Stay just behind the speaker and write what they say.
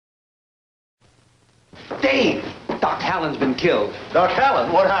Steve! Doc Hallen's been killed. Doc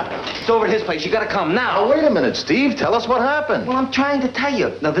Hallen, what happened? It's over at his place. You gotta come now. Oh, wait a minute, Steve. Tell us what happened. Well, I'm trying to tell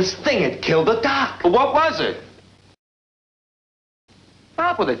you. Now, this thing had killed the doc. Well, what was it?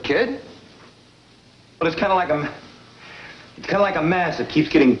 Stop with it, kid. But it's kind of like a mass that keeps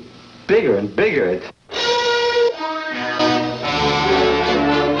getting bigger and bigger.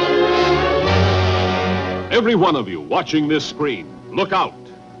 Every one of you watching this screen, look out.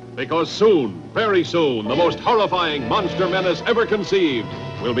 Because soon, very soon, the most horrifying monster menace ever conceived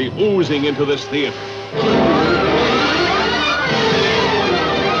will be oozing into this theater.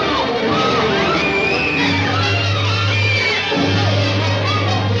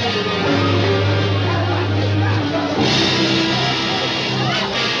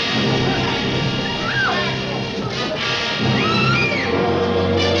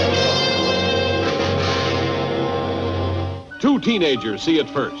 2 teenagers see it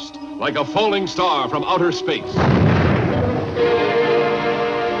first, like a falling star from outer space. Boy,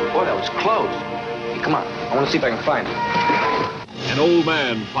 that was close. Hey, come on, I want to see if I can find it. An old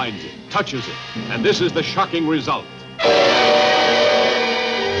man finds it, touches it, and this is the shocking result.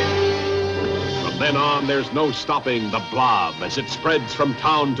 From then on, there's no stopping the blob as it spreads from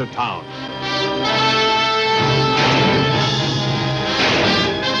town to town.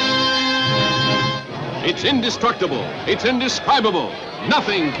 It's indestructible. It's indescribable.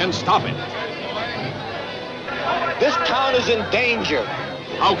 Nothing can stop it. This town is in danger.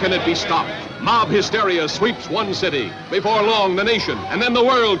 How can it be stopped? Mob hysteria sweeps one city. Before long, the nation, and then the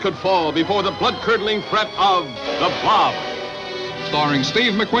world could fall before the blood-curdling threat of the Blob. Starring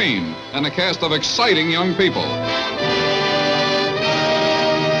Steve McQueen and a cast of exciting young people.